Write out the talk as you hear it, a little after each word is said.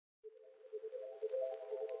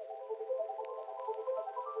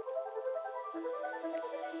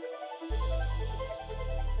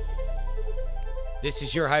This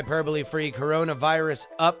is your hyperbole-free coronavirus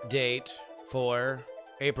update for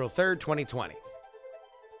April 3rd, 2020.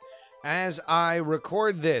 As I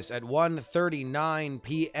record this at 1:39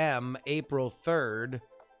 p.m. April 3rd,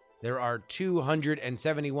 there are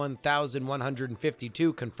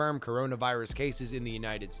 271,152 confirmed coronavirus cases in the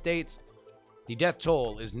United States. The death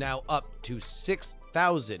toll is now up to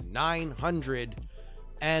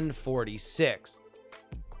 6,946.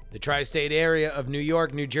 The tri-state area of New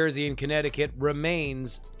York, New Jersey, and Connecticut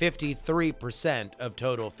remains 53% of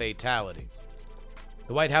total fatalities.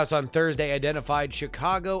 The White House on Thursday identified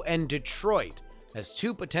Chicago and Detroit as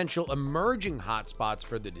two potential emerging hotspots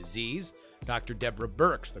for the disease. Dr. Deborah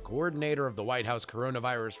Birx, the coordinator of the White House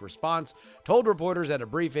coronavirus response, told reporters at a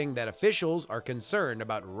briefing that officials are concerned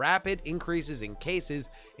about rapid increases in cases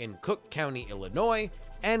in Cook County, Illinois,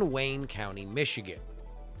 and Wayne County, Michigan.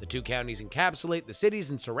 The two counties encapsulate the cities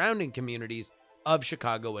and surrounding communities of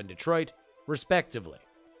Chicago and Detroit, respectively.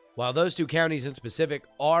 While those two counties in specific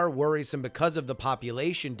are worrisome because of the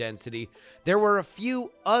population density, there were a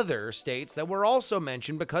few other states that were also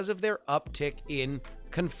mentioned because of their uptick in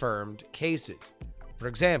confirmed cases. For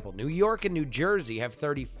example, New York and New Jersey have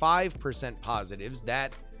 35% positives.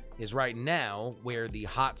 That is right now where the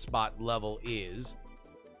hotspot level is.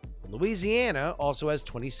 Louisiana also has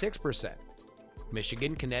 26%.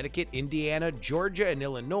 Michigan, Connecticut, Indiana, Georgia, and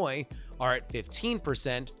Illinois are at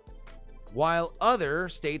 15%, while other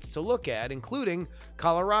states to look at, including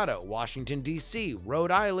Colorado, Washington, D.C.,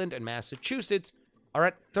 Rhode Island, and Massachusetts, are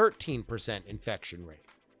at 13% infection rate.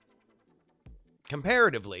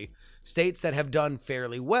 Comparatively, states that have done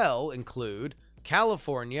fairly well include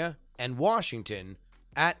California and Washington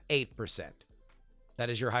at 8%. That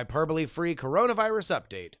is your hyperbole-free coronavirus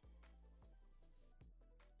update.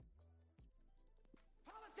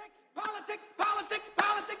 Politics, politics,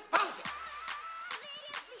 politics, politics.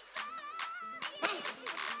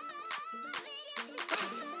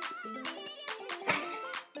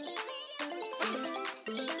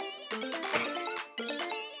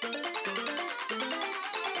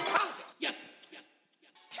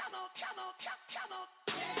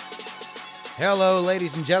 Hello,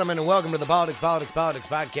 ladies and gentlemen, and welcome to the Politics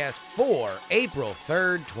podcast for April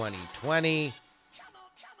 3rd, 2020.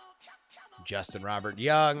 Justin Robert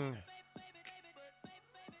Young.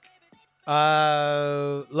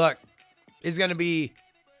 Look, it's going to be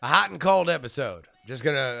a hot and cold episode. Just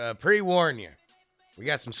going to pre-warn you. We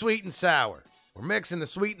got some sweet and sour. We're mixing the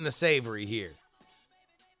sweet and the savory here.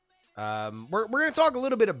 We're going to talk a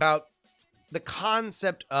little bit about the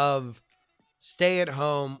concept of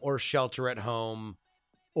stay-at-home or shelter-at-home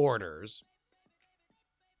orders.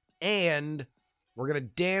 And we're going to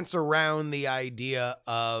dance around the idea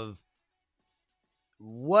of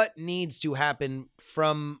what needs to happen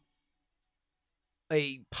from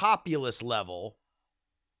a populace level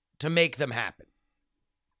to make them happen.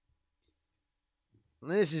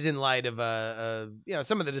 This is in light of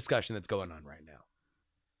some of the discussion that's going on right now.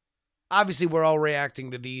 Obviously, we're all reacting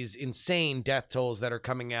to these insane death tolls that are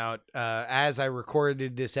coming out. As I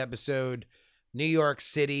recorded this episode, New York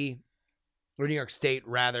City, or New York State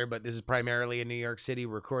rather, but this is primarily in New York City,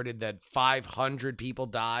 recorded that 500 people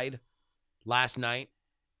died last night.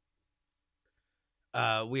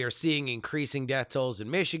 We are seeing increasing death tolls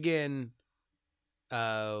in Michigan.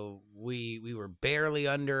 We were barely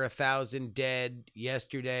under 1,000 dead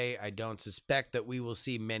yesterday. I don't suspect that we will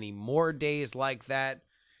see many more days like that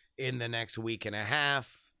in the next week and a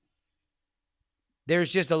half.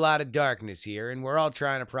 There's just a lot of darkness here, and we're all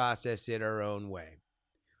trying to process it our own way.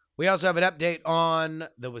 We also have an update on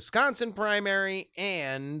the Wisconsin primary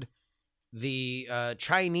and the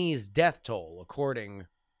Chinese death toll, according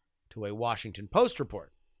to a Washington Post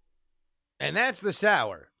report. And that's the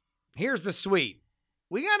sour. Here's the sweet.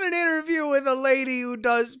 We got an interview with a lady who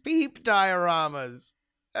does PEEP dioramas,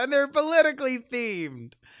 and they're politically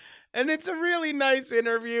themed. And it's a really nice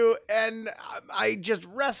interview, and I just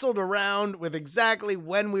wrestled around with exactly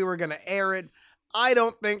when we were going to air it. I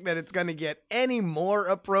don't think that it's going to get any more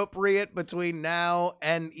appropriate between now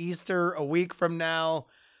and Easter a week from now.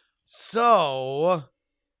 So,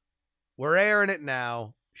 we're airing it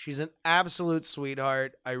now. She's an absolute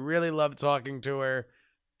sweetheart. I really love talking to her.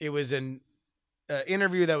 It was an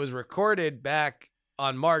interview that was recorded back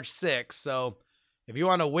on March 6th, so if you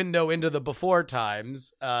want a window into the before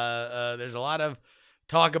times, there's a lot of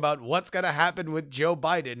talk about what's going to happen with Joe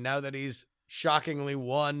Biden now that he's shockingly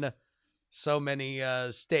won so many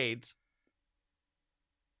states.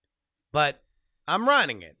 But I'm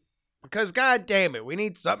running it because, God damn it, we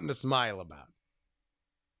need something to smile about.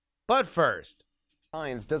 But first,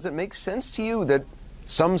 Does it make sense to you that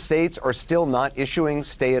some states are still not issuing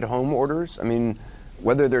stay-at-home orders? I mean,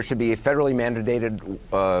 whether there should be a federally mandated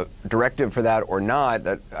directive for that or not,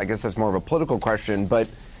 that I guess that's more of a political question, but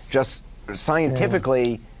just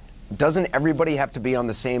scientifically, doesn't everybody have to be on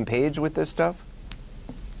the same page with this stuff?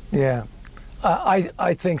 Yeah,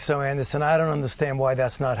 I think so, Anderson. I don't understand why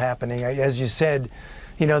that's not happening. As you said,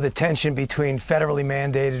 you know, the tension between federally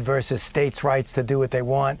mandated versus states' rights to do what they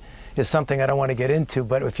want is something I don't want to get into.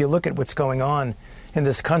 But if you look at what's going on in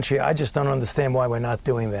this country, I just don't understand why we're not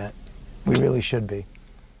doing that. We really should be.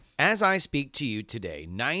 As I speak to you today,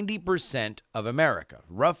 90% of America,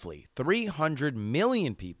 roughly 300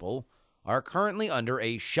 million people, are currently under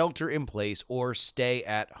a shelter-in-place or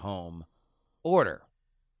stay-at-home order.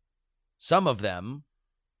 Some of them,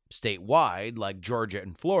 statewide, like Georgia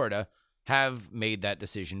and Florida, have made that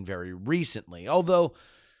decision very recently, although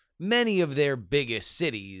many of their biggest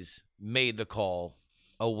cities made the call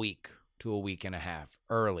a week to a week and a half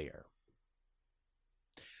earlier.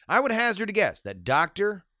 I would hazard a guess that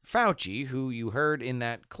Dr. Fauci, who you heard in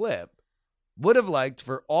that clip, would have liked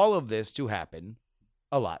for all of this to happen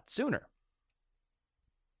a lot sooner.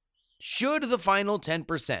 Should the final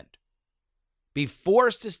 10% be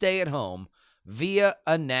forced to stay at home via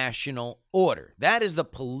a national order? That is the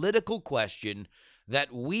political question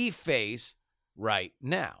that we face right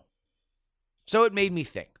now. So it made me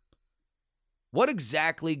think, what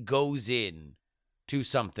exactly goes in to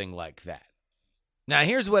something like that? Now,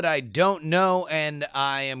 here's what I don't know, and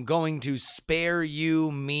I am going to spare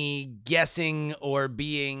you me guessing or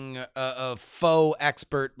being a faux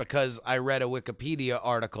expert because I read a Wikipedia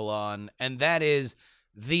article on, and that is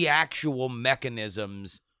the actual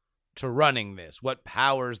mechanisms to running this, what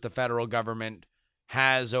powers the federal government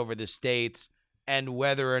has over the states, and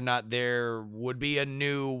whether or not there would be a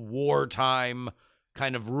new wartime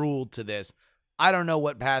kind of rule to this. I don't know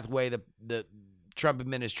what pathway the Trump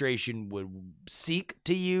administration would seek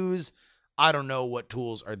to use. I don't know what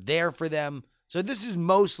tools are there for them. So this is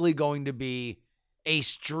mostly going to be a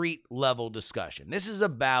street level discussion. This is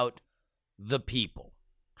about the people,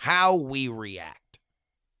 how we react.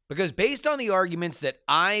 Because based on the arguments that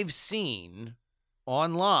I've seen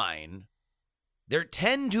online, there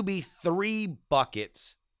tend to be three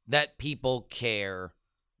buckets that people care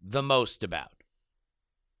the most about.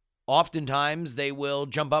 Oftentimes, they will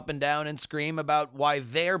jump up and down and scream about why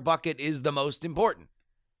their bucket is the most important.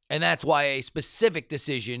 And that's why a specific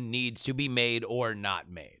decision needs to be made or not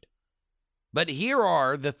made. But here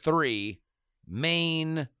are the three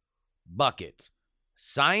main buckets: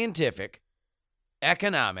 scientific,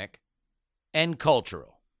 economic, and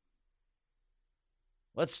cultural.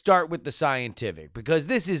 Let's start with the scientific, because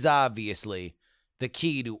this is obviously the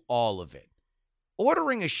key to all of it.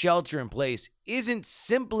 Ordering a shelter in place isn't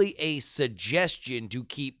simply a suggestion to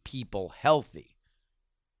keep people healthy.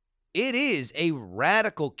 It is a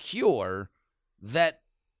radical cure that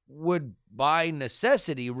would, by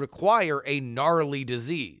necessity, require a gnarly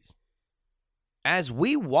disease. As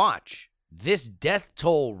we watch this death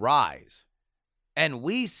toll rise, and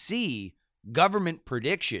we see government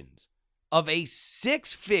predictions of a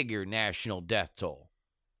six-figure national death toll,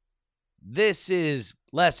 this is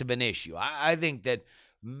less of an issue. I think that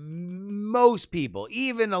most people,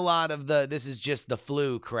 even a lot of this is just the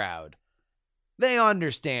flu crowd, they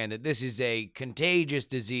understand that this is a contagious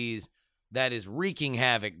disease that is wreaking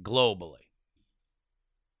havoc globally.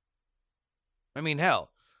 I mean,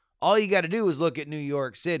 hell, all you got to do is look at New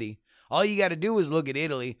York City. All you got to do is look at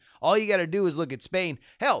Italy. All you got to do is look at Spain.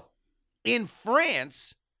 Hell, in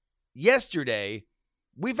France, yesterday,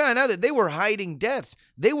 we found out that they were hiding deaths.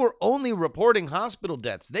 They were only reporting hospital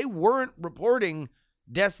deaths. They weren't reporting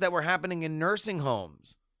deaths that were happening in nursing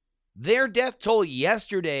homes. Their death toll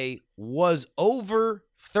yesterday was over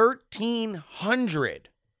 1,300.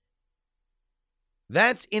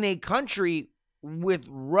 That's in a country with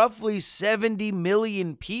roughly 70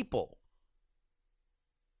 million people.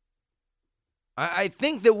 I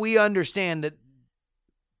think that we understand that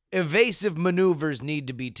evasive maneuvers need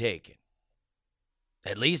to be taken.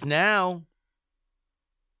 At least now.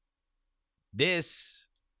 This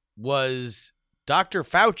was Dr.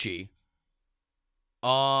 Fauci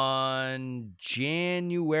on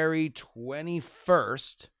January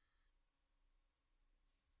 21st,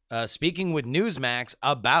 speaking with Newsmax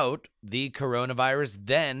about the coronavirus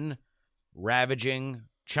then ravaging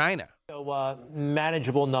China. So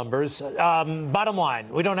manageable numbers. Bottom line,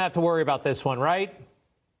 we don't have to worry about this one, right?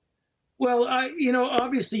 Well,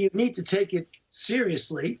 obviously you need to take it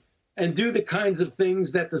seriously and do the kinds of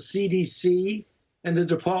things that the CDC and the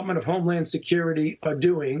Department of Homeland Security are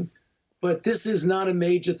doing. But this is not a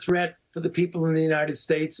major threat for the people in the United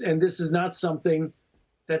States, and this is not something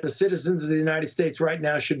that the citizens of the United States right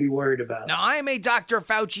now should be worried about. Now, I am a Dr.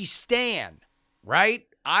 Fauci stan, right?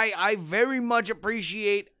 I very much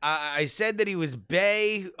appreciate, I said that he was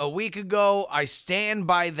bae a week ago. I stand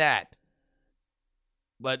by that.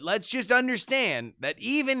 But let's just understand that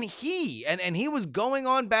even he, and he was going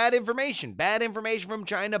on bad information from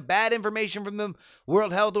China, bad information from the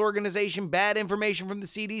World Health Organization, bad information from the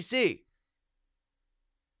CDC.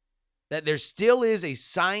 That there still is a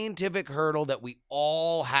scientific hurdle that we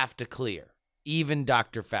all have to clear, even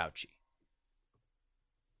Dr. Fauci.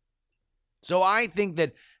 So I think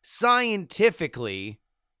that scientifically,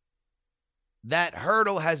 that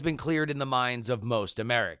hurdle has been cleared in the minds of most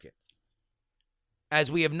Americans,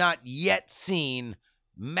 as we have not yet seen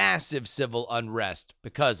massive civil unrest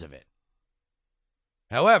because of it.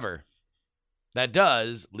 However, that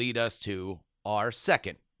does lead us to our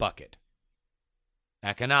second bucket: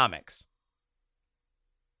 economics.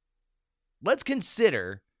 Let's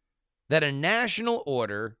consider that a national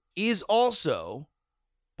order is also,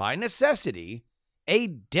 by necessity, a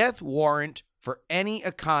death warrant for any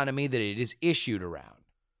economy that it is issued around.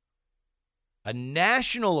 A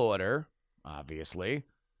national order, obviously,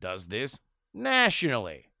 does this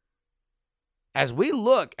nationally. As we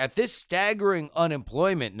look at this staggering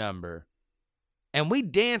unemployment number, and we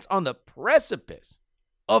dance on the precipice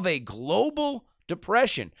of a global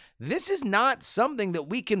depression, this is not something that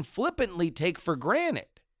we can flippantly take for granted.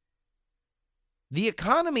 The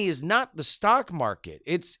economy is not the stock market.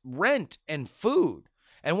 It's rent and food.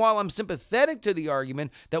 And while I'm sympathetic to the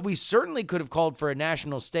argument that we certainly could have called for a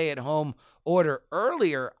national stay-at-home order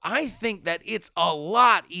earlier, I think that it's a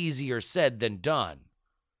lot easier said than done.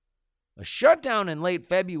 A shutdown in late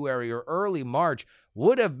February or early March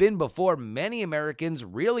would have been before many Americans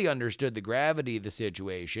really understood the gravity of the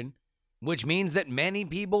situation, which means that many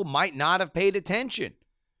people might not have paid attention.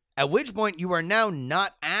 At which point you are now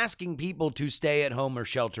not asking people to stay at home or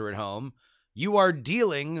shelter at home. You are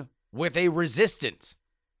dealing with a resistance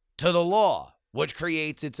to the law, which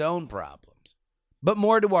creates its own problems. But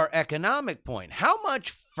more to our economic point, how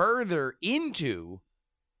much further into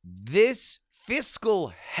this fiscal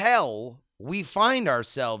hell we find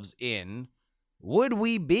ourselves in would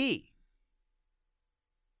we be?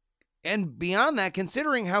 And beyond that,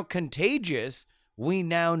 considering how contagious we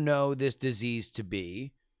now know this disease to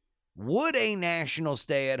be, would a national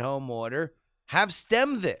stay-at-home order have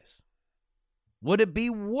stemmed this? Would it be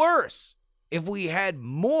worse if we had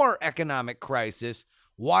more economic crisis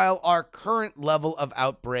while our current level of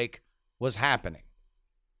outbreak was happening?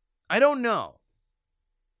 I don't know.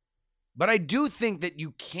 But I do think that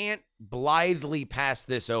you can't blithely pass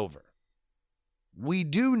this over. We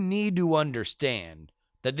do need to understand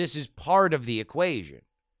that this is part of the equation,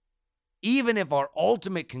 even if our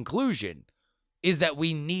ultimate conclusion is that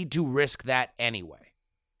we need to risk that anyway.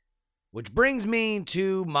 Which brings me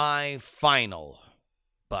to my final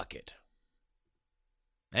bucket.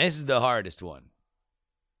 And this is the hardest one: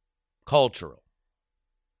 cultural.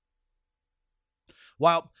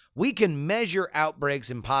 While we can measure outbreaks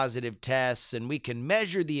and positive tests, and we can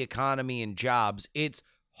measure the economy and jobs, it's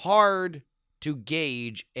hard to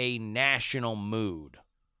gauge a national mood,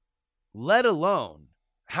 let alone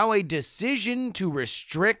how a decision to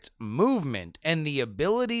restrict movement and the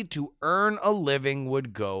ability to earn a living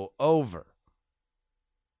would go over.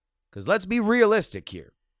 Because let's be realistic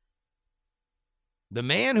here. The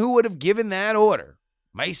man who would have given that order,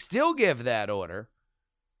 may still give that order,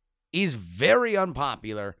 is very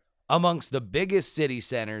unpopular amongst the biggest city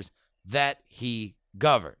centers that he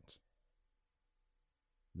governs.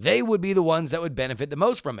 They would be the ones that would benefit the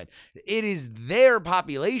most from it. It is their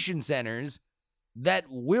population centers that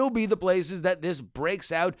will be the places that this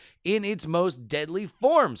breaks out in its most deadly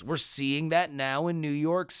forms. We're seeing that now in New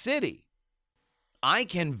York City. I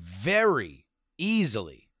can very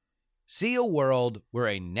easily see a world where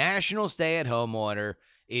a national stay-at-home order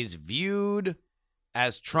is viewed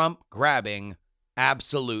as Trump grabbing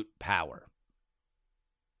absolute power.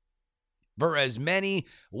 For as many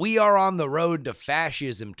 "we are on the road to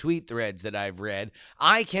fascism" tweet threads that I've read,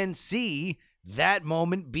 I can see that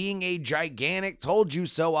moment being a gigantic told you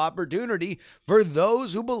so opportunity for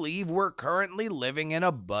those who believe we're currently living in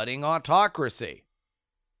a budding autocracy.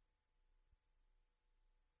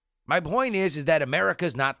 My point is that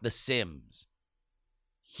America's not The Sims.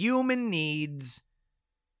 Human needs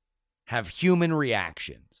have human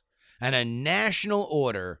reactions, and a national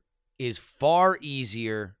order is far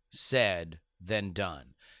easier said than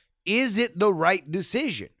done. Is it the right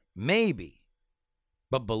decision? Maybe.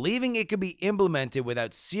 But believing it could be implemented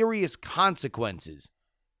without serious consequences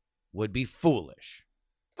would be foolish.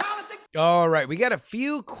 Politics, All right, we got a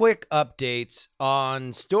few quick updates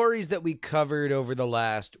on stories that we covered over the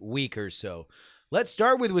last week or so. Let's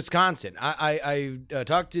start with Wisconsin. I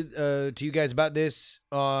talked to you guys about this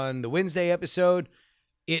on the Wednesday episode.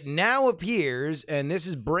 It now appears, and this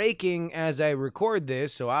is breaking as I record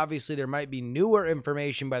this, so obviously there might be newer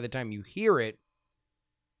information by the time you hear it,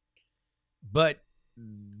 but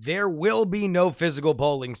there will be no physical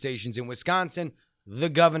polling stations in Wisconsin. The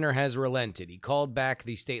governor has relented. He called back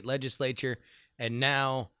the state legislature, and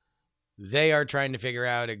now they are trying to figure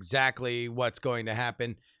out exactly what's going to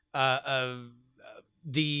happen.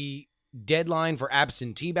 The deadline for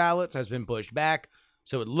absentee ballots has been pushed back,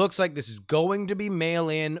 so it looks like this is going to be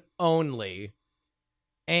mail-in only,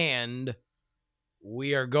 and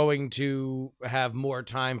we are going to have more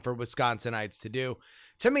time for Wisconsinites to do.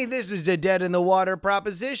 To me, this was a dead-in-the-water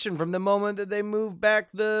proposition from the moment that they moved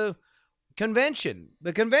back the convention.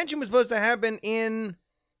 The convention was supposed to happen in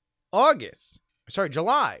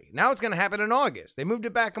July. Now it's going to happen in August. They moved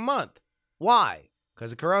it back a month. Why?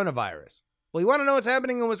 Because of coronavirus. Well, you want to know what's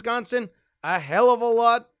happening in Wisconsin? A hell of a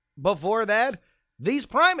lot before that. These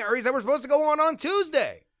primaries that were supposed to go on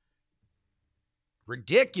Tuesday.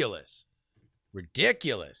 Ridiculous.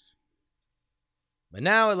 But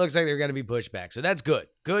now it looks like they're going to be pushed back. So that's good.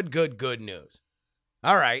 Good news.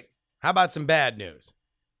 All right. How about some bad news?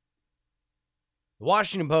 The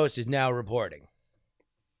Washington Post is now reporting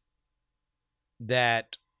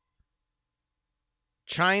that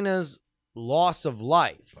China's loss of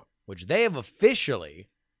life, which they have officially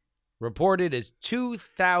reported as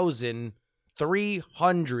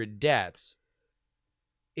 2,300 deaths,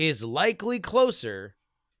 is likely closer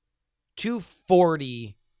to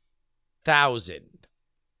 40,000.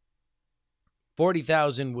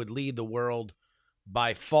 40,000 would lead the world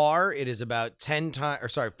by far. It is about 4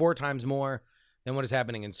 times more than what is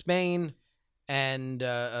happening in Spain, and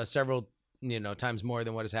several, times more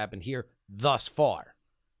than what has happened here thus far.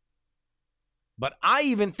 But I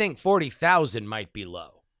even think 40,000 might be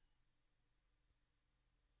low.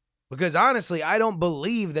 Because honestly, I don't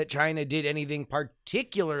believe that China did anything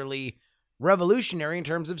particularly revolutionary in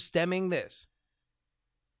terms of stemming this.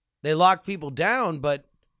 They locked people down, but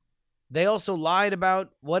they also lied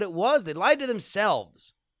about what it was. They lied to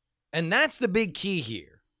themselves. And that's the big key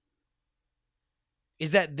here,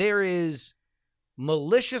 is that there is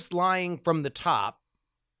malicious lying from the top,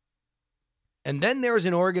 and then there is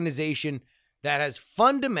an organization that has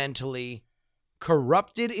fundamentally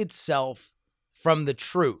corrupted itself from the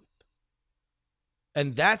truth.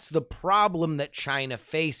 And that's the problem that China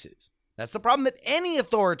faces. That's the problem that any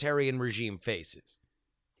authoritarian regime faces,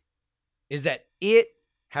 is that it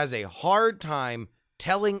has a hard time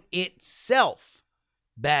telling itself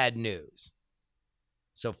bad news.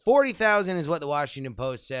 So 40,000 is what the Washington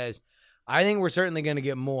Post says. I think we're certainly going to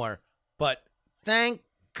get more, but thank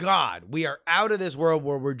God we are out of this world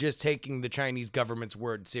where we're just taking the Chinese government's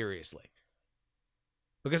word seriously.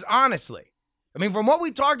 Because honestly, from what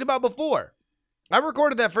we talked about before, I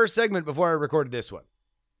recorded that first segment before I recorded this one,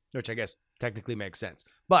 which I guess technically makes sense.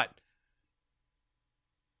 But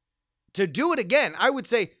to do it again, I would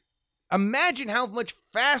say, imagine how much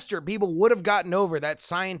faster people would have gotten over that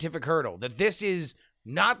scientific hurdle, that this is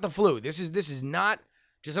not the flu. This is not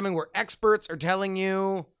just something where experts are telling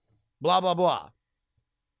you blah, blah, blah.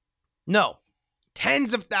 No,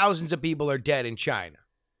 tens of thousands of people are dead in China.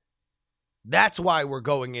 That's why we're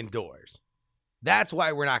going indoors. That's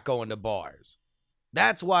why we're not going to bars.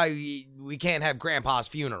 That's why we can't have grandpa's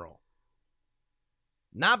funeral.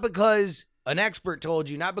 Not because an expert told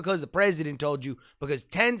you, not because the president told you, because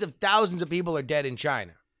tens of thousands of people are dead in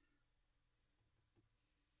China.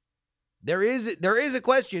 There is a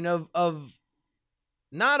question of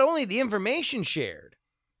not only the information shared,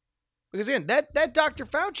 because again, that Dr.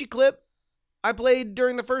 Fauci clip I played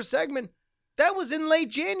during the first segment, that was in late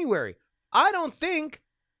January. I don't think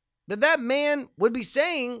that man would be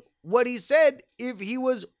saying what he said if he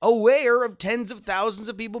was aware of tens of thousands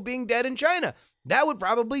of people being dead in China. That would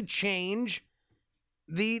probably change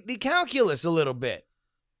the calculus a little bit.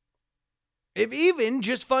 If even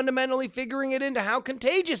just fundamentally figuring it into how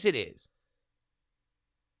contagious it is.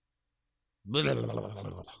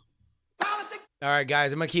 Politics. All right,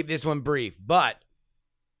 guys, I'm going to keep this one brief, but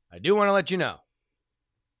I do want to let you know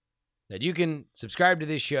that you can subscribe to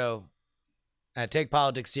this show at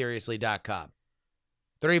takepoliticsseriously.com.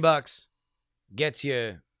 $3 gets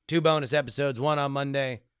you 2 bonus episodes, one on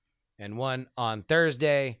Monday and one on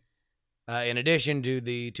Thursday, in addition to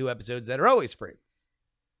the 2 episodes that are always free.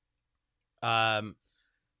 I'm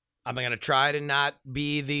going to try to not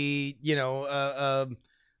be the,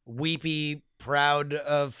 weepy proud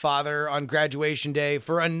father on graduation day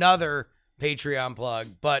for another Patreon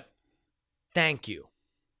plug. But thank you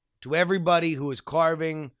to everybody who is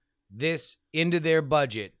carving this into their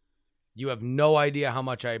budget. You have no idea how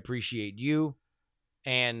much I appreciate you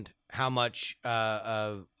and how much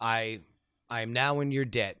I am now in your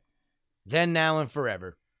debt. Then, now, and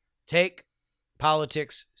forever. Take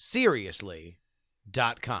politics seriously.com.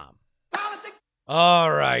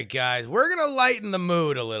 All right, guys, we're going to lighten the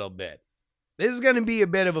mood a little bit. This is going to be a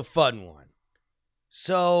bit of a fun one.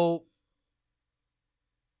 So,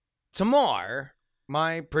 Tamar,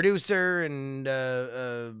 my producer and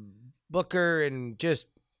booker and just,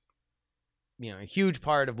 a huge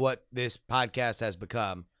part of what this podcast has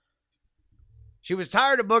become, she was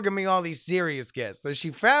tired of booking me all these serious guests. So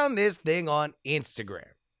she found this thing on Instagram.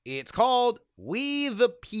 It's called We the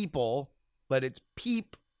People, but it's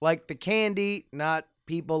PEEP like the candy, not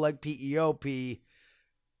people like P-E-O-P.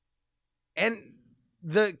 And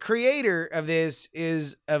the creator of this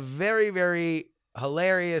is a very, very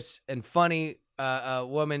hilarious and funny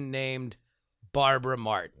woman named Barbara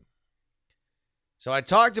Martin. So I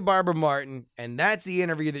talked to Barbara Martin, and that's the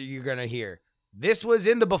interview that you're going to hear. This was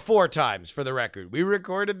in the before times, for the record. We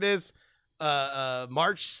recorded this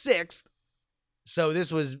March 6th. So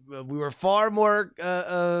this was, we were far more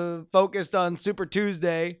focused on Super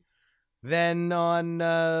Tuesday than on,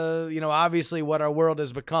 obviously what our world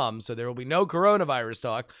has become. So there will be no coronavirus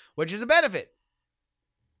talk, which is a benefit.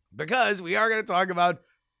 Because we are going to talk about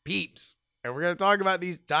PEEPS. And we're going to talk about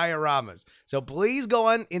these dioramas. So please go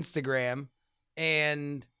on Instagram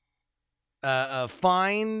and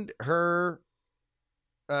find her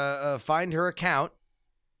account.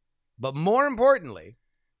 But more importantly,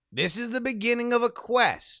 this is the beginning of a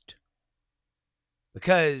quest,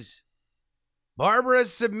 because Barbara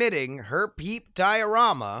is submitting her PEEP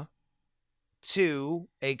diorama to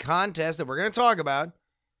a contest that we're going to talk about,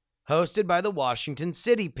 hosted by the Washington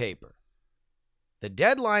City paper. The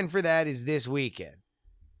deadline for that is this weekend.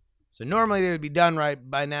 So normally they would be done right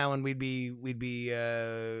by now, and we'd be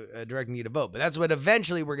directing you to vote. But that's what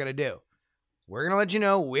eventually we're going to do. We're going to let you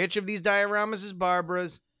know which of these dioramas is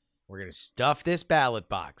Barbara's. We're going to stuff this ballot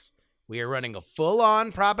box. We are running a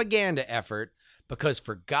full-on propaganda effort because,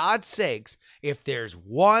 for God's sakes, if there's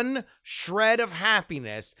one shred of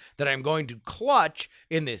happiness that I'm going to clutch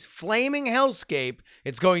in this flaming hellscape,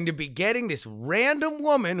 it's going to be getting this random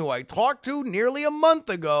woman who I talked to nearly a month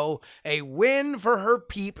ago a win for her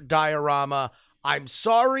PEEP diorama. I'm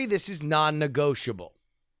sorry, this is non-negotiable.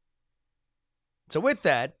 So with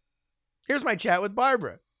that, here's my chat with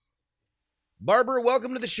Barbara. Barbara,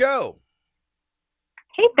 welcome to the show.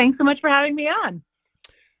 Hey, thanks so much for having me on.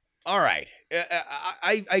 All right.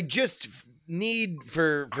 I just need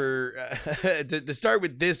for to start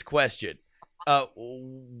with this question.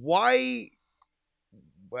 Why'd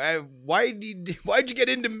you get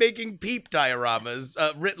into making PEEP dioramas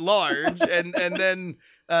writ large? and then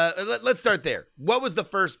let's start there. What was the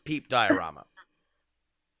first PEEP diorama?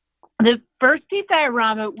 The first PEEP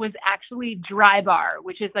diorama was actually Dry Bar,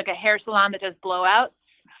 which is like a hair salon that does blowouts,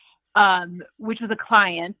 which was a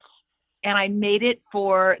client. And I made it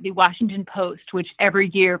for the Washington Post, which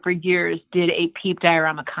every year for years did a PEEP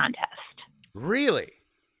diorama contest. Really?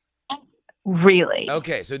 Really?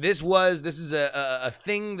 Okay, so this is a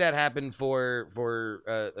thing that happened for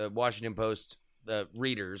Washington Post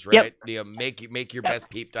readers, right? Yep. Make your best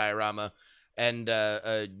PEEP diorama, and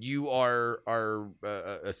you are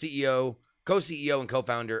a CEO, co-CEO, and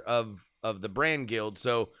co-founder of the Brand Guild.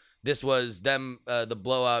 So this was them, the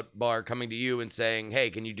Blowout Bar, coming to you and saying,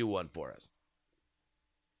 "Hey, can you do one for us?"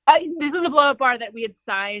 This is a Blowout Bar that we had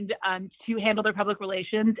signed to handle their public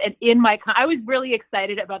relations. And I was really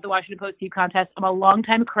excited about the Washington Post PEEP contest. I'm a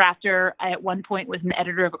longtime crafter. I, at one point, was an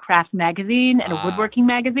editor of a craft magazine and a woodworking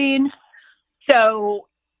magazine. So,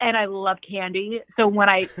 and I love candy. So when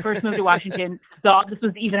I first moved to Washington, saw this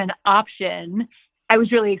was even an option, I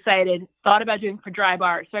was really excited, thought about doing it for Dry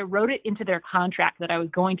Bar. So I wrote it into their contract that I was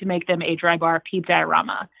going to make them a Dry Bar PEEP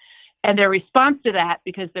diorama. And their response to that,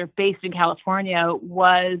 because they're based in California,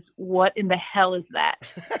 was, "What in the hell is that?"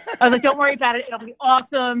 I was like, "Don't worry about it. It'll be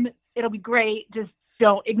awesome. It'll be great. Just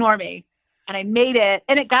don't ignore me." And I made it,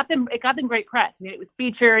 and it got them great press. I mean, it was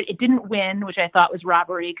featured. It didn't win, which I thought was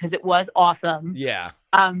robbery because it was awesome. Yeah.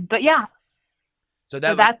 But yeah. So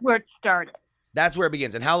that's where it started. That's where it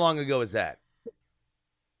begins. And how long ago is that?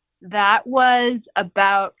 That was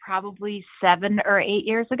about probably 7 or 8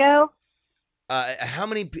 years ago. How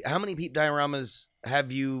many PEEP dioramas have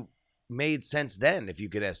you made since then, if you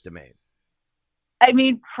could estimate? I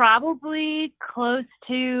mean, probably close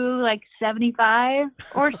to like 75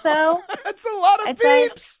 or so. That's a lot of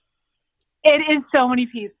PEEPS. It is so many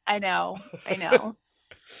pieces. I know.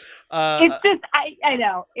 It's just I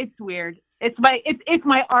know. It's weird. It's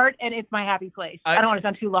my art and it's my happy place. I don't want to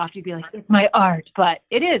sound too lofty, be like, it's my art, but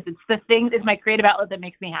it is. It's the thing, it's my creative outlet that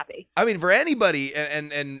makes me happy. I mean, for anybody,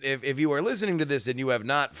 and if you are listening to this and you have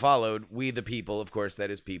not followed We the People, of course, that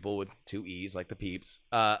is people with 2 E's like the Peeps,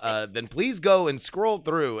 then please go and scroll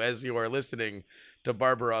through as you are listening to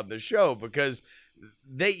Barbara on the show, because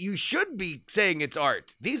you should be saying it's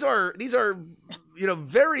art. These are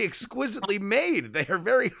very exquisitely made. They are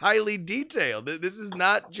very highly detailed. This is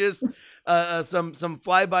not just some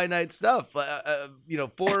fly by night stuff.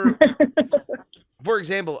 For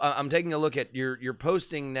example, I'm taking a look at you're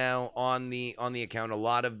posting now on the account a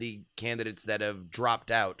lot of the candidates that have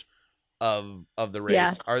dropped out of the race.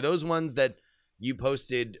 Yeah. Are those ones that you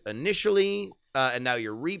posted initially and now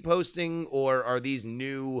you're reposting, or are these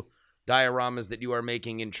new dioramas that you are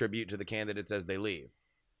making in tribute to the candidates as they leave?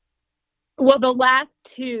 Well, the last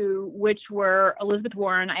 2, which were Elizabeth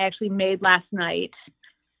Warren, I actually made last night.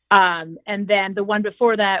 And then the one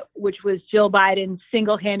before that, which was Jill Biden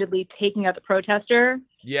single-handedly taking out the protester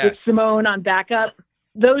with Simone on backup.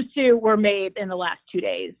 Those 2 were made in the last 2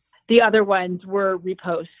 days. The other ones were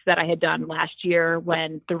reposts that I had done last year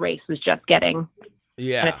when the race was just getting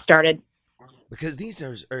when it started. Because these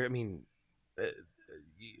are I mean,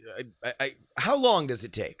 how long does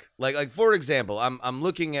it take? Like for example, I'm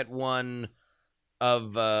looking at one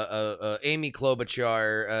of Amy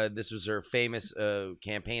Klobuchar. This was her famous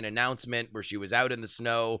campaign announcement where she was out in the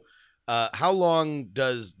snow. How long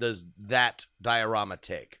does that diorama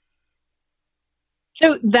take?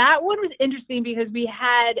 So that one was interesting because we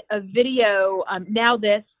had a video. Now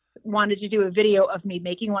This wanted to do a video of me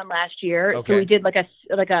making one last year. Okay. So we did like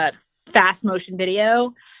a fast motion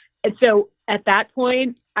video. And so at that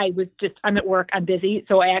point, I'm at work, I'm busy.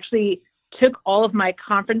 So I actually took all of my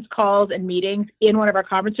conference calls and meetings in one of our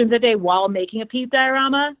conference rooms that day while making a PEEP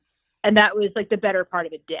diorama. And that was like the better part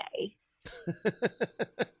of a day.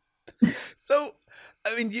 So,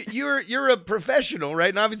 I mean, you're a professional, right?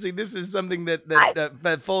 And obviously this is something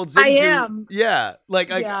that folds into. I am. Yeah.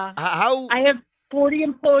 How? I have 40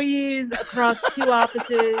 employees across 2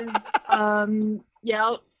 offices.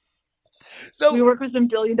 Yeah. So we work with some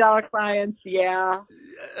billion-dollar clients. Yeah.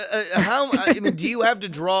 Do you have to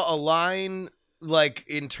draw a line like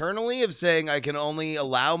internally of saying I can only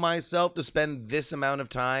allow myself to spend this amount of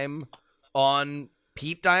time on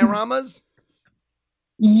PEEP dioramas?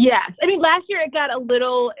 Yes. I mean, last year it got a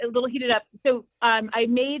little heated up. So I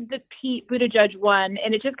made the Pete Buttigieg one,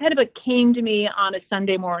 and it just kind of came to me on a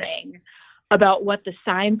Sunday morning about what the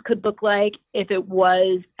signs could look like if it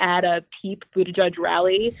was at a Pete Buttigieg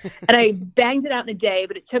rally. And I banged it out in a day,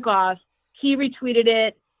 but it took off. He retweeted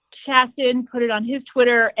it. Chasten put it on his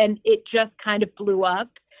Twitter, and it just kind of blew up.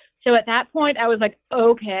 So at that point, I was like,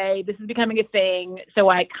 okay, this is becoming a thing. So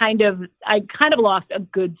I kind of lost a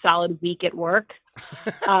good solid week at work.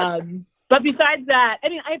 But besides that, I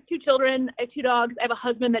mean, I have 2 children, I have 2 dogs, I have a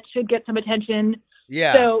husband that should get some attention.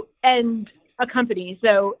 Yeah. So, and a company.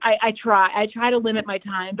 So I try to limit my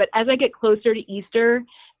time, but as I get closer to Easter,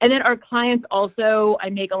 and then our clients also,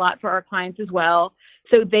 I make a lot for our clients as well.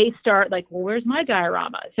 So they start like, well, where's my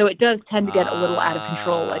diorama? So it does tend to get a little out of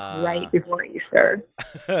control, like right before Easter.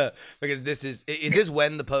 Because is this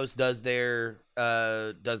when the Post does their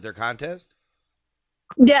contest?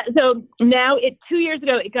 Yeah. So now 2 years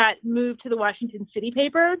ago, it got moved to the Washington City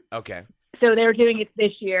paper. Okay. So they're doing it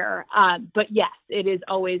this year. But yes, it is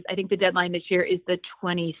always, I think the deadline this year is the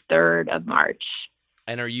 23rd of March.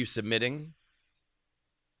 And are you submitting?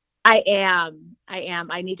 I am.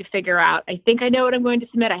 I need to figure out. I think I know what I'm going to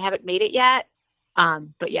submit. I haven't made it yet.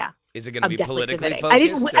 But yeah. Is it going to be politically submitting.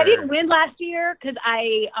 focused? I didn't win last year because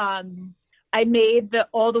I made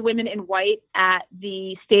all the women in white at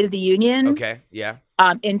the State of the Union. Okay. Yeah.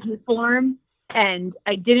 In piece form. And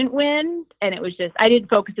I didn't win, and it was just, I didn't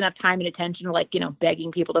focus enough time and attention to begging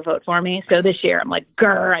people to vote for me. So this year I'm like,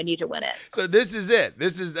 I need to win it. So this is it.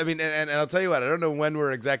 This is, I mean, and I'll tell you what, I don't know when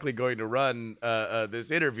we're exactly going to run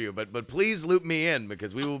this interview, but please loop me in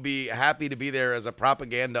because we will be happy to be there as a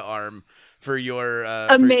propaganda arm for your,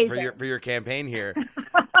 for your campaign here. And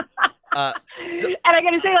I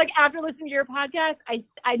got to say, after listening to your podcast,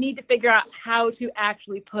 I need to figure out how to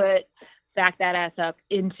actually back that ass up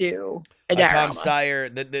into a diorama. Tom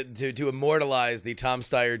Steyer, to immortalize the Tom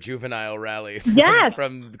Steyer juvenile rally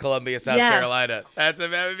from Columbia, South Carolina. That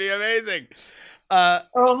would be amazing.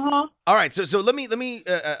 All right, so let me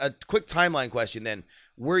a quick timeline question then.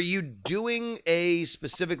 Were you doing a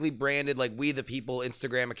specifically branded We the People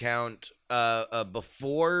Instagram account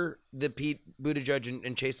before the Pete Buttigieg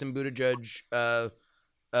and Chasten Buttigieg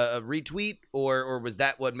a retweet, or was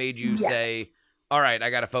that what made you say, all right, I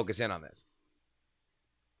got to focus in on this?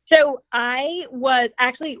 So I was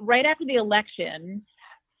actually right after the election,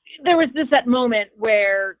 there was that moment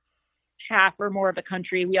where half or more of the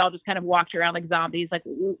country, we all just kind of walked around like zombies. Like,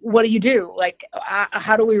 what do you do? Like,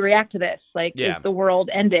 how do we react to this? Like, is the world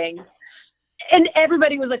ending? And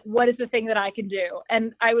everybody was like, what is the thing that I can do?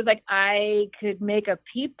 And I was like, I could make a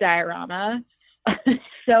PEEP diorama.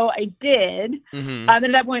 So I did. And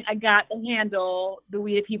at that point, I got the handle, the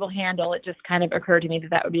We the People handle. It just kind of occurred to me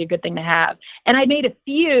that would be a good thing to have. And I made a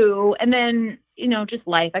few, and then, just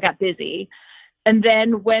life, I got busy. And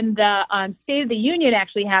then when the State of the Union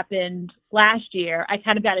actually happened last year, I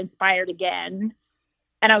kind of got inspired again.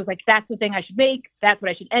 And I was like, that's the thing I should make. That's what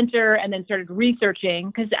I should enter. And then started researching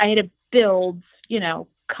because I had to build,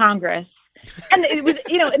 Congress. And it was,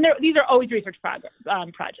 and these are always research projects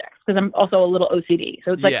because I'm also a little OCD.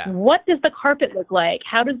 So it's like, what does the carpet look like?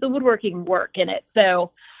 How does the woodworking work in it?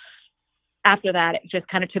 So after that, it just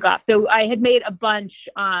kind of took off. So I had made a bunch.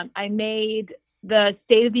 I made the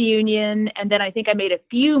State of the Union, and then I think I made a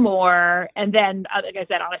few more. And then, like I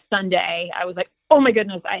said, on a Sunday, I was like, oh my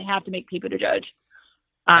goodness, I have to make Pete Buttigieg.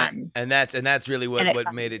 And that's really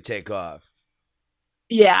what made it take off.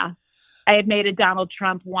 Yeah. I had made a Donald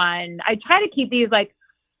Trump one. I try to keep these like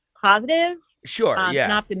positive,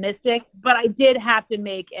 and optimistic, but I did have to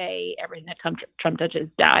make a everything that Trump touches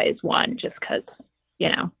dies one just because,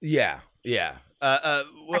 Yeah. I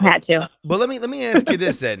had to. Well, let me ask you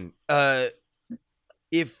this then.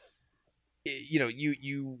 If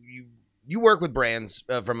you work with brands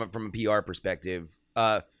from a PR perspective,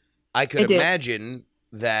 I could imagine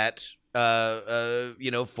that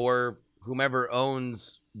for whomever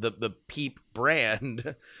owns the PEEP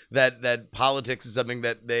brand, that politics is something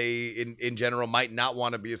that they in general might not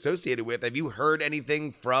want to be associated with. Have you heard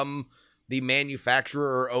anything from the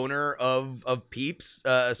manufacturer or owner of PEEPS,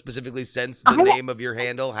 specifically since the name of your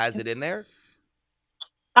handle has it in there?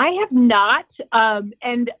 I have not,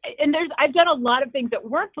 and I've done a lot of things that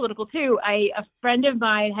weren't political too. A friend of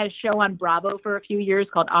mine had a show on Bravo for a few years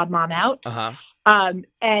called Odd Mom Out, and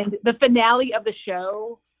the finale of the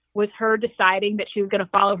show was her deciding that she was going to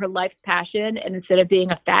follow her life's passion, and instead of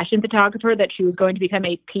being a fashion photographer, that she was going to become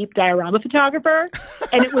a PEEP diorama photographer.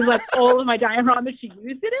 And it was like all of my dioramas she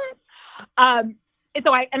used in it. And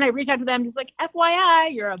so I reached out to them, just like,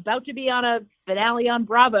 FYI, you're about to be on a finale on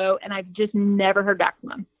Bravo, and I've just never heard back from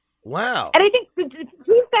them. Wow. And I think the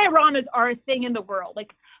PEEP dioramas are a thing in the world,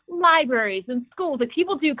 like libraries and schools. Like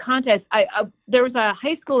people do contests. There was a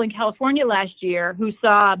high school in California last year who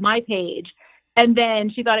saw my page, and then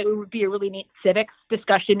she thought it would be a really neat civics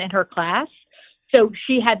discussion in her class. So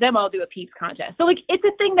she had them all do a PEEPS contest. So like it's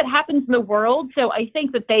a thing that happens in the world. So I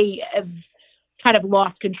think that they have kind of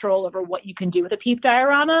lost control over what you can do with a PEEP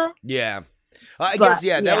diorama. Yeah. I guess,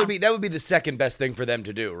 that would be the second best thing for them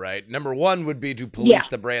to do, right? Number one would be to police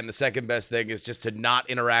the brand. The second best thing is just to not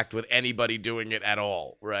interact with anybody doing it at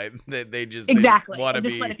all, right? They just want to let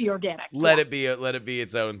it be organic. Let it be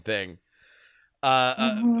its own thing.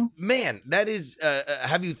 Man, that is.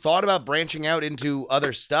 Have you thought about branching out into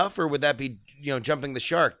other stuff, or would that be jumping the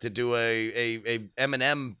shark to do a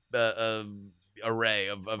M&M array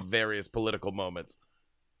of various political moments?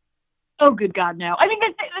 Oh, good God, no. I mean,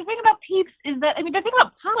 the thing about PEEPS is that, the thing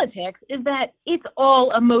about politics is that it's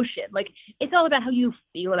all emotion. Like, it's all about how you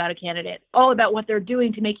feel about a candidate, all about what they're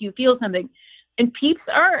doing to make you feel something. And PEEPS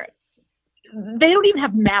they don't even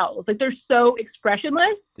have mouths. Like, they're so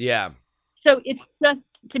expressionless. Yeah. So it's just,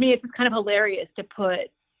 to me, it's just kind of hilarious to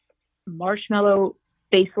put marshmallow,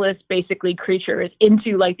 faceless, basically creatures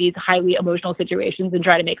into like these highly emotional situations and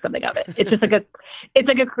try to make something of it. It's just like a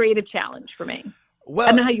creative challenge for me. Well,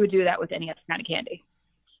 I don't know how you would do that with any other kind of candy.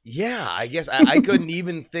 Yeah, I guess I couldn't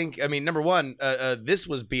even think. I mean, number one, this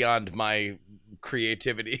was beyond my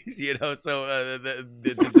creativity, so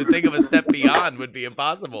to think of a step beyond would be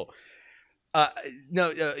impossible.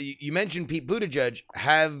 You mentioned Pete Buttigieg.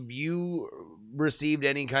 Have you received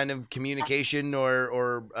any kind of communication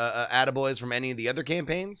or attaboys from any of the other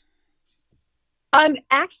campaigns?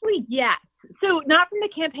 Actually, yes. So not from the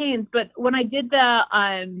campaigns, but when I did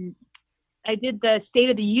the State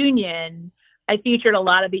of the Union, I featured a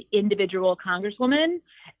lot of the individual congresswomen,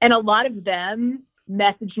 and a lot of them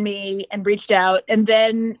messaged me and reached out. And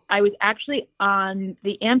then I was actually on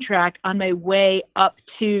the Amtrak on my way up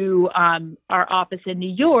to our office in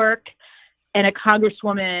New York, and a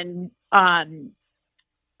congresswoman,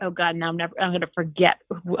 oh God, now I'm going to forget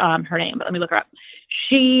her name, but let me look her up.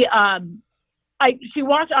 She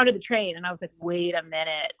walked onto the train, and I was like, wait a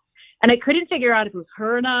minute. And I couldn't figure out if it was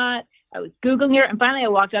her or not. I was Googling her, and finally I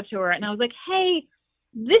walked up to her, and I was like, hey,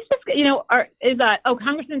 this is,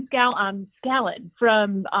 Congressman Scallon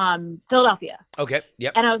from Philadelphia. Okay.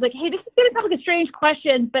 Yep. And I was like, hey, this is going to sound like a strange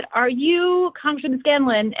question, but are you Congressman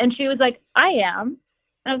Scanlon? And she was like, I am.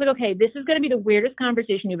 And I was like, okay, this is going to be the weirdest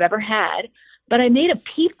conversation you've ever had, but I made a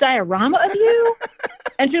PEEPS diorama of you.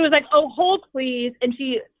 And she was like, oh, hold please. And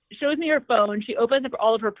she shows me her phone. She opens up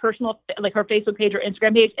all of her personal, like her Facebook page or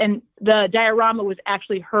Instagram page, and the diorama was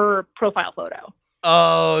actually her profile photo.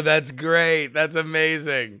 Oh, that's great. That's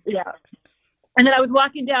amazing. Yeah. And then I was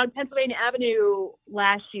walking down Pennsylvania Avenue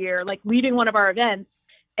last year, like leaving one of our events,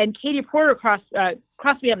 and Katie Porter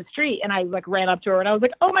crossed me on the street, and I like ran up to her and I was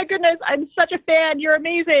like, oh my goodness, I'm such a fan. You're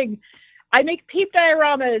amazing. I make PEEP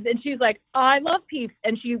dioramas. And she's like, oh, I love PEEPs.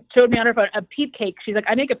 And she showed me on her phone a PEEP cake. She's like,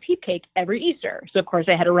 I make a PEEP cake every Easter. So of course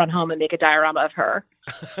I had to run home and make a diorama of her.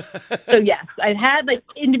 So yes, I've had like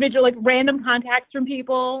individual, like random contacts from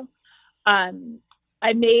people.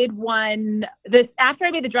 I made one after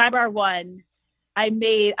I made the dry bar one, I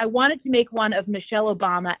wanted to make one of Michelle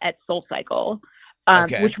Obama at SoulCycle.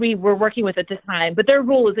 Which we were working with at this time. But their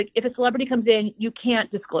rule is like, if a celebrity comes in, you can't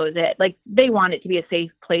disclose it. Like they want it to be a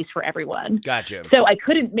safe place for everyone. Gotcha. So I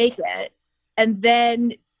couldn't make it. And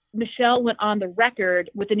then Michelle went on the record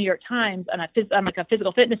with the New York Times on like a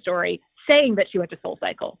physical fitness story saying that she went to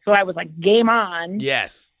SoulCycle. So I was like, game on.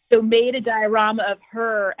 Yes. So made a diorama of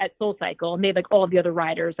her at SoulCycle, made like all of the other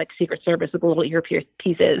riders, like Secret Service with the little ear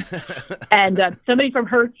pieces. And somebody from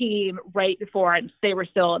her team, right before, and they were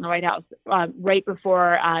still in the White House, right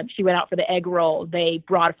before she went out for the egg roll, they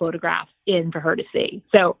brought a photograph in for her to see.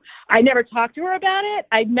 So I never talked to her about it.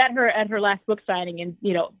 I met her at her last book signing and,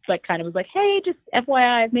 like kind of was like, hey, just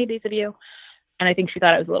FYI, I've made these of you. And I think she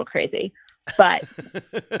thought I was a little crazy. But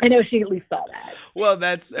I know she at least saw that. Well,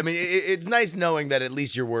 it's nice knowing that at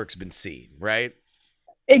least your work's been seen, right?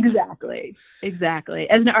 Exactly.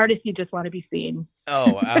 As an artist, you just want to be seen.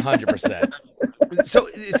 Oh, 100%. So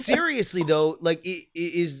seriously though, like,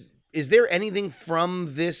 is there anything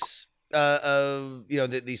from this,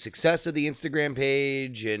 the success of the Instagram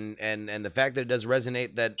page and the fact that it does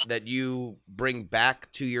resonate that you bring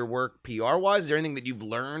back to your work PR wise? Is there anything that you've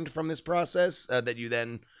learned from this process that you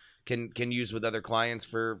then can use with other clients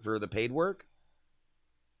for the paid work?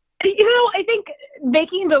 I think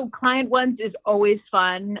making the client ones is always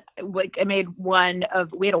fun. Like I made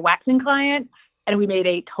we had a waxing client and we made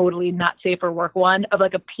a totally not safe for work one of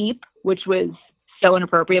like a PEEP, which was so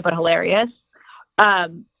inappropriate, but hilarious.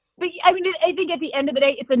 But I think at the end of the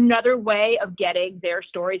day, it's another way of getting their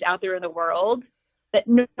stories out there in the world that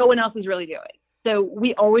no one else is really doing. So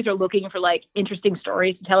we always are looking for like interesting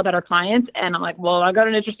stories to tell about our clients. And I'm like, well, I got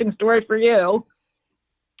an interesting story for you.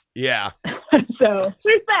 Yeah. So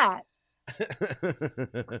there's that.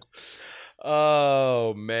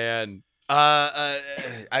 Oh man.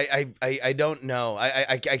 I don't know.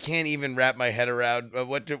 I can't even wrap my head around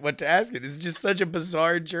what to ask you. This is just such a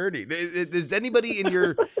bizarre journey. Does anybody in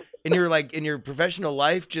your professional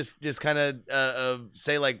life just kind of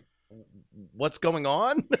say like, what's going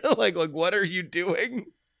on? like what are you doing?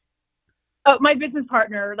 Oh, my business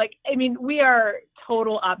partner, we are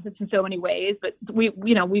total opposites in so many ways, but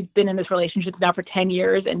we've been in this relationship now for 10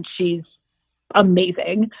 years and she's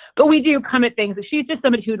amazing, but we do come at things. She's just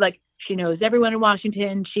somebody who she knows everyone in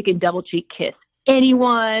Washington. She can double cheek kiss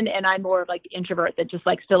anyone. And I'm more of like the introvert that just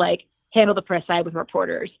likes to handle the press side with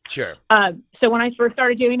reporters. Sure. So when I first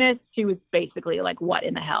started doing this, she was basically like, what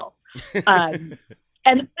in the hell?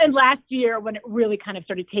 And last year when it really kind of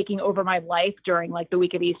started taking over my life during the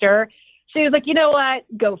week of Easter, she was like, you know what,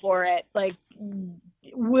 go for it.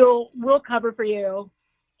 We'll cover for you.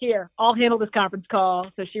 Here, I'll handle this conference call.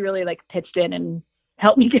 So she really pitched in and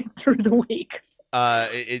helped me get through the week.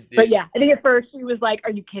 But yeah, I think at first she was like, are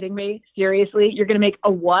you kidding me? Seriously? You're going to make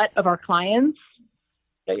a what of our clients?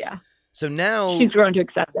 So yeah. So now she's grown to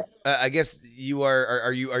accept it. I guess you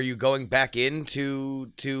are you going back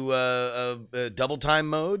into double time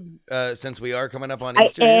mode since we are coming up on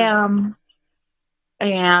Easter? I am.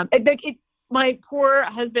 My poor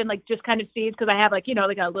husband just kind of sees, because I have a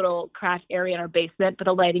little craft area in our basement, but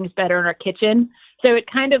the lighting's better in our kitchen. So it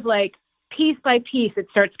kind of piece by piece it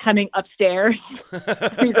starts coming upstairs.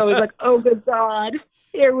 He's always like, oh good God,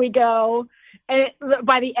 here we go. And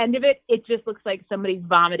by the end of it, it just looks like somebody's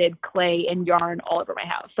vomited clay and yarn all over my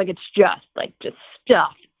house. It's just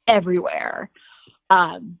stuff everywhere.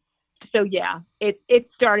 So yeah, it's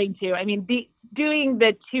starting to. Doing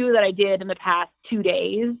the two that I did in the past 2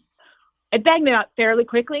 days, I banged them out fairly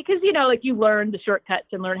quickly because you learn the shortcuts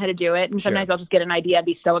and learn how to do it. And sometimes I'll just get an idea and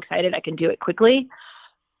be so excited I can do it quickly.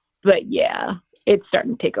 But yeah, it's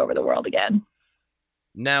starting to take over the world again.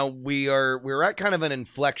 Now we're at kind of an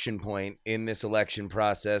inflection point in this election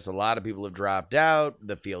process. A lot of people have dropped out.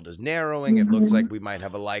 The field is narrowing. It looks like we might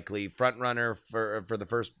have a likely front runner for the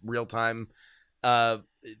first real time.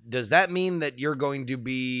 Does that mean that you're going to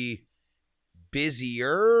be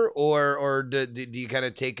busier, or do you kind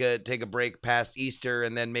of take a break past Easter,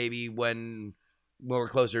 and then maybe when we're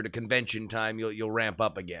closer to convention time, you'll ramp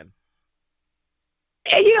up again?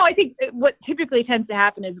 I think what typically tends to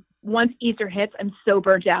happen is once Easter hits, I'm so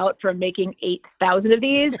burnt out from making 8,000 of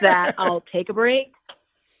these that I'll take a break.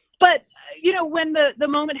 But, when the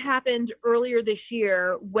moment happened earlier this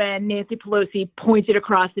year when Nancy Pelosi pointed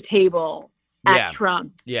across the table at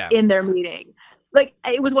Trump in their meeting, like,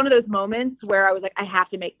 it was one of those moments where I was like, I have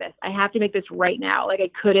to make this. I have to make this right now. Like,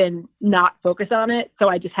 I couldn't not focus on it. So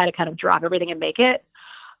I just had to kind of drop everything and make it.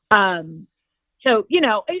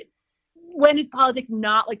 When is politics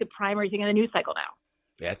not like the primary thing in the news cycle now?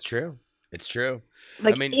 That's true. It's true.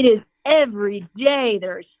 Like, it is every day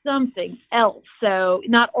there's something else. So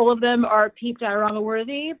not all of them are PEEP diorama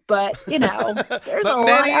worthy, but there's but a lot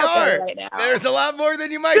many out are. there right now. There's a lot more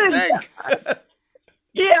than you might think.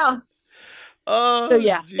 Yeah. Oh, so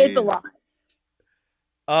yeah, geez. It's a lot.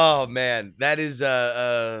 Oh man, that is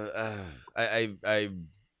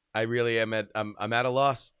I really am I'm at a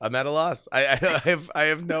loss. I'm at a loss. I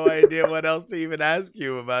have no idea what else to even ask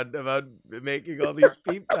you about making all these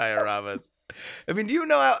PEEP dioramas. I mean, do you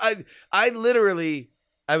know how I literally,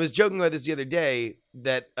 I was joking about this the other day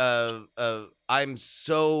that I'm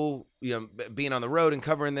so, being on the road and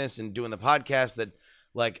covering this and doing the podcast that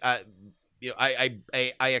like I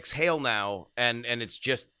exhale now and it's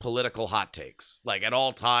just political hot takes like at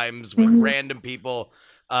all times with random people.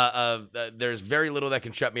 There's very little that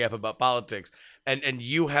can shut me up about politics, and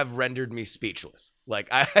you have rendered me speechless. Like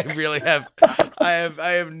I really have, I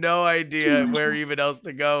have no idea where even else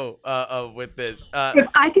to go with this. If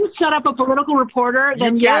I can shut up a political reporter,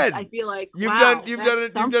 then yes, I feel like you've wow,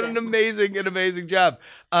 done an amazing job.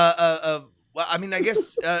 Well, I mean, I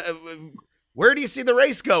guess where do you see the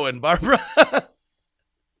race going, Barbara?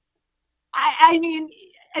 I mean,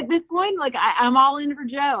 at this point, like I'm all in for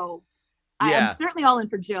Joe. Yeah. I'm certainly all in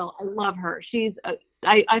for Jill. I love her.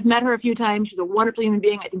 I've met her a few times. She's a wonderful human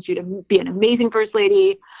being. I think she'd be an amazing first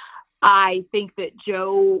lady. I think that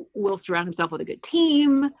Joe will surround himself with a good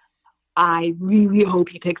team. I really hope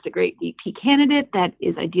he picks a great VP candidate that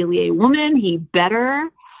is ideally a woman. He better.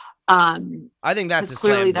 I think that's a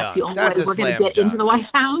clearly slam that's dunk. the only That's way a we're going to slam get dunk. into the White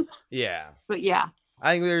House. Yeah. But yeah.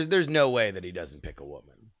 I think there's no way that he doesn't pick a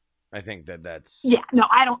woman. I think that's. Yeah, no,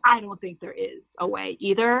 I don't think there is a way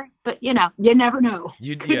either. But you never know.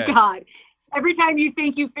 Good God. Every time you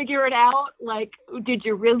think you figure it out, like, did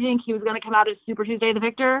you really think he was going to come out as Super Tuesday the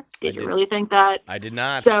victor? Did you really think that? I did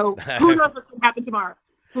not. So who knows what's going to happen tomorrow?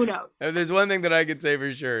 Who knows? There's one thing that I can say for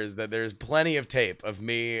sure is that there's plenty of tape of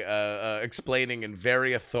me explaining in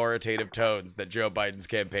very authoritative tones that Joe Biden's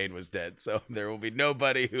campaign was dead. So there will be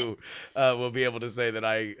nobody who will be able to say that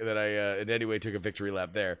I in any way took a victory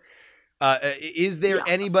lap there. Is there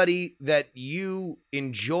anybody that you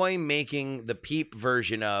enjoy making the PEEP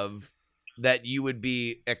version of that you would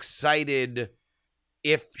be excited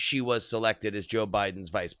if she was selected as Joe Biden's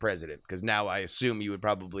vice president? Because now I assume you would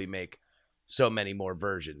probably make so many more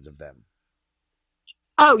versions of them.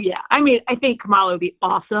 Oh, yeah. I mean, I think Kamala would be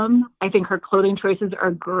awesome. I think her clothing choices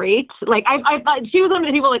are great. Like, I thought she was one of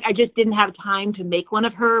the people, like, I just didn't have time to make one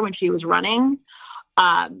of her when she was running.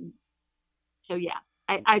 So, yeah.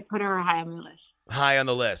 I put her high on the list. High on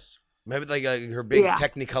the list. Maybe like her big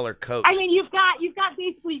Technicolor coat. I mean, you've got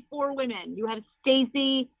basically 4 women. You have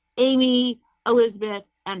Stacey, Amy, Elizabeth,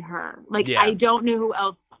 and her. Like, I don't know who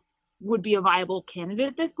else would be a viable candidate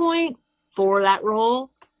at this point for that role.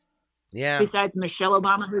 Yeah. Besides Michelle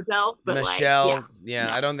Obama herself. But Michelle,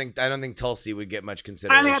 I don't think Tulsi would get much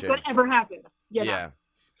consideration. I don't think that's what ever happened. Yeah.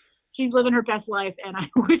 She's living her best life, and I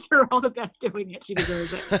wish her all the best doing it. She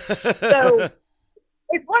deserves it. So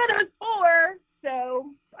it's one of those 4.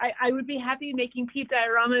 So I would be happy making PEEP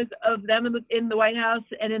dioramas of them in the White House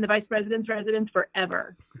and in the vice president's residence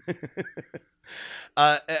forever.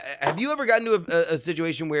 Have you ever gotten to a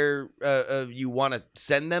situation where you want to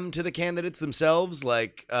send them to the candidates themselves,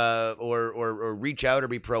 like or reach out or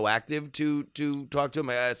be proactive to talk to them,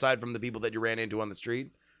 aside from the people that you ran into on the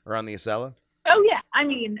street or on the Acela? Oh yeah, I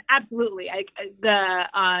mean absolutely. I've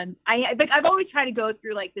always tried to go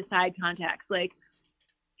through like the side contacts, like.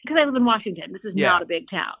 Because I live in Washington. This is not a big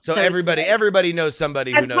town. So everybody knows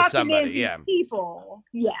somebody who knows somebody. Yeah. People.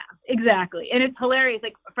 Yeah, exactly. And it's hilarious.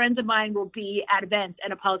 Like friends of mine will be at events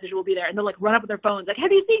and a politician will be there and they'll like run up with their phones like,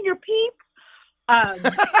 have you seen your PEEP?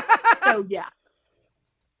 So yeah.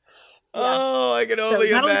 Oh, I can So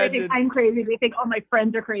only not only do they imagine. think I'm crazy, they think all my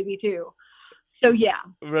friends are crazy too. So yeah,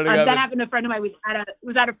 Running up that and- happened to a friend of mine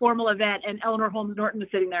was at a formal event, and Eleanor Holmes Norton was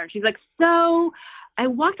sitting there, and she's like, "So I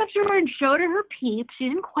walked up to her and showed her her PEEPS. She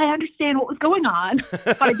didn't quite understand what was going on,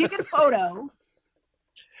 but I did get a photo."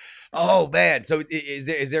 Oh man! So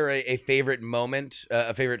is there a favorite moment,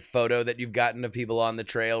 a favorite photo that you've gotten of people on the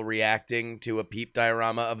trail reacting to a PEEP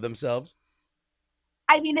diorama of themselves?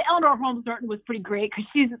 I mean, Eleanor Holmes Norton was pretty great because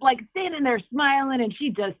she's like standing there smiling, and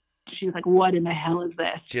she's like, "What in the hell is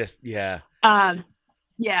this?" Just yeah.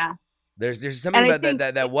 Yeah. There's something And I about think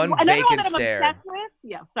that one another vacant one that I'm stare. obsessed with.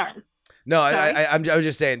 Yeah, sorry. No, Sorry. I was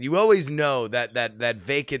just saying. You always know that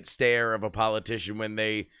vacant stare of a politician when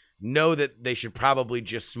they know that they should probably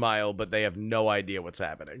just smile, but they have no idea what's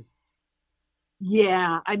happening.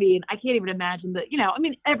 Yeah, I mean, I can't even imagine that.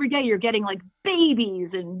 Every day you're getting like babies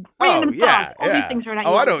and random thoughts. All these things are not.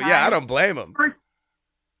 Oh, I don't. Yeah, I don't blame them.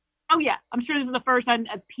 Oh yeah, I'm sure this is the first time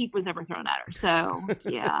a PEEP was ever thrown at her. So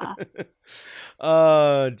yeah.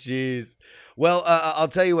 Oh, jeez. Well, I'll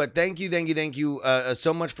tell you what. Thank you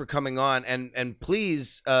so much for coming on, and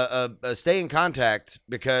please stay in contact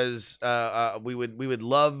because we would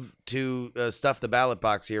love to stuff the ballot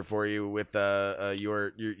box here for you with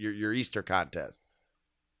your Easter contest.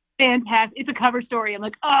 Fantastic! It's a cover story. I'm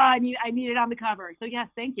like, oh, I need it on the cover. So yes,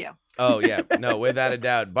 thank you. Oh yeah, no, without a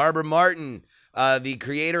doubt. Barbara Martin, the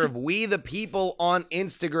creator of We the People on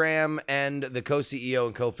Instagram and the co-CEO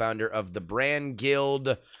and co-founder of the Brand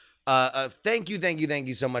Guild. Thank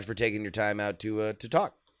you so much for taking your time out to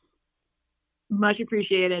talk. Much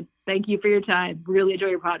appreciated. Thank you for your time. Really enjoy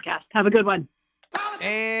your podcast. Have a good one.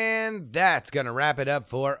 And that's going to wrap it up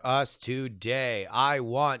for us today. I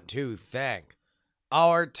want to thank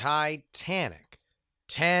our Titanic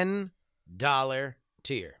 $10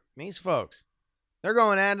 tier. These folks, they're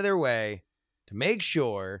going out of their way to make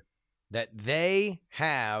sure that they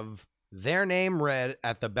have their name read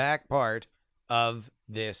at the back part of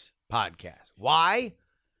this podcast. Why?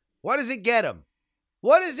 What does it get them?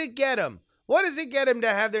 What does it get them? What does it get them to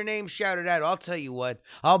have their name shouted out? I'll tell you what.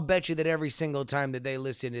 I'll bet you that every single time that they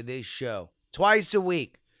listen to this show, twice a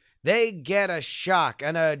week, they get a shock,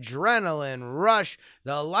 an adrenaline rush,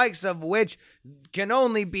 the likes of which can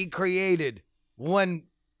only be created when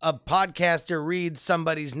a podcaster reads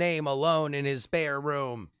somebody's name alone in his spare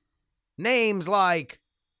room. Names like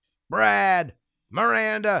Brad,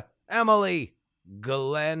 Miranda, Emily,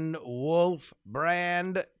 Glenn Wolf,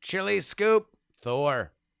 Brand, Chili Scoop,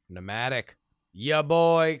 Thor, Pneumatic, ya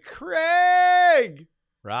boy Craig,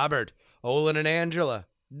 Robert, Olin and Angela,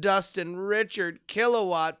 Dustin, Richard,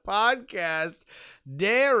 Kilowatt Podcast,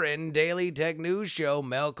 Darren, Daily Tech News Show,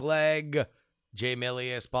 Milkleg, Jay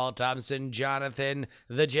Milius, Paul Thompson, Jonathan,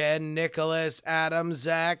 The Jen, Nicholas, Adam,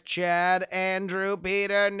 Zach, Chad, Andrew,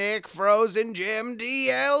 Peter, Nick, Frozen, Jim,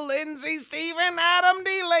 DL, Lindsay, Steven, Adam,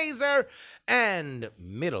 D. Laser, and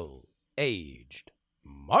middle-aged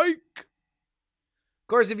Mike. Of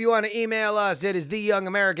course, if you want to email us, it is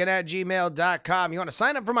theyoungamerican@gmail.com. You want to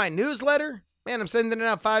sign up for my newsletter? Man, I'm sending it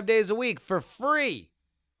out 5 days a week for free.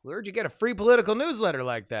 Where'd you get a free political newsletter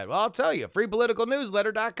like that? Well, I'll tell you,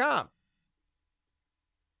 freepoliticalnewsletter.com.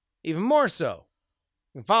 Even more so,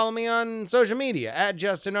 you can follow me on social media, at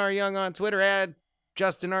Justin R. Young on Twitter, at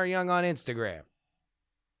Justin R. Young on Instagram.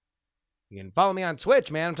 You can follow me on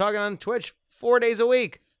Twitch, man. I'm talking on Twitch 4 days a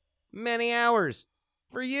week, many hours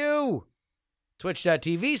for you.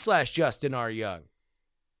 Twitch.tv/Justin R. Young.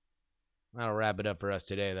 That'll wrap it up for us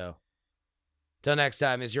today, though. Till next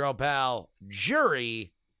time, it's your old pal,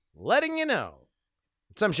 Jury, letting you know.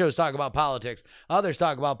 Some shows talk about politics, others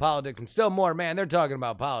talk about politics, and still more, man, they're talking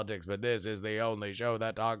about politics, but this is the only show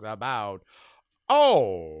that talks about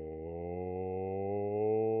all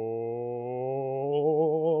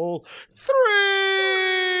three.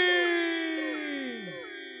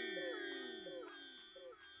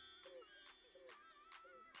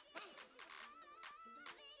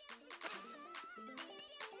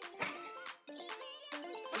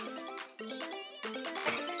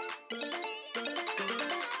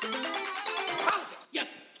 Politics,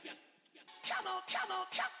 yes. Come on, come on,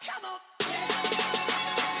 come on.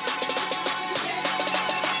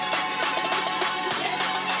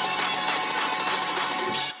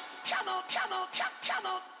 Come on, come on, come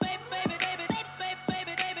on. Baby, baby, baby, baby,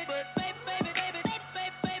 baby, baby, baby, baby, baby, baby, baby, baby,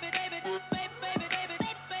 baby, baby,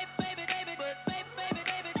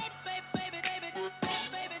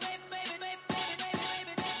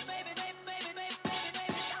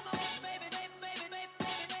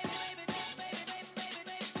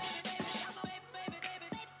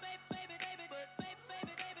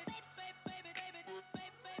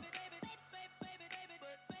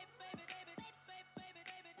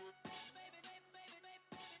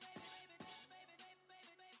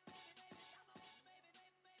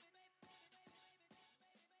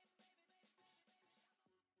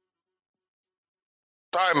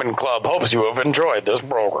 Diamond Club hopes you have enjoyed this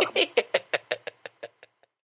program.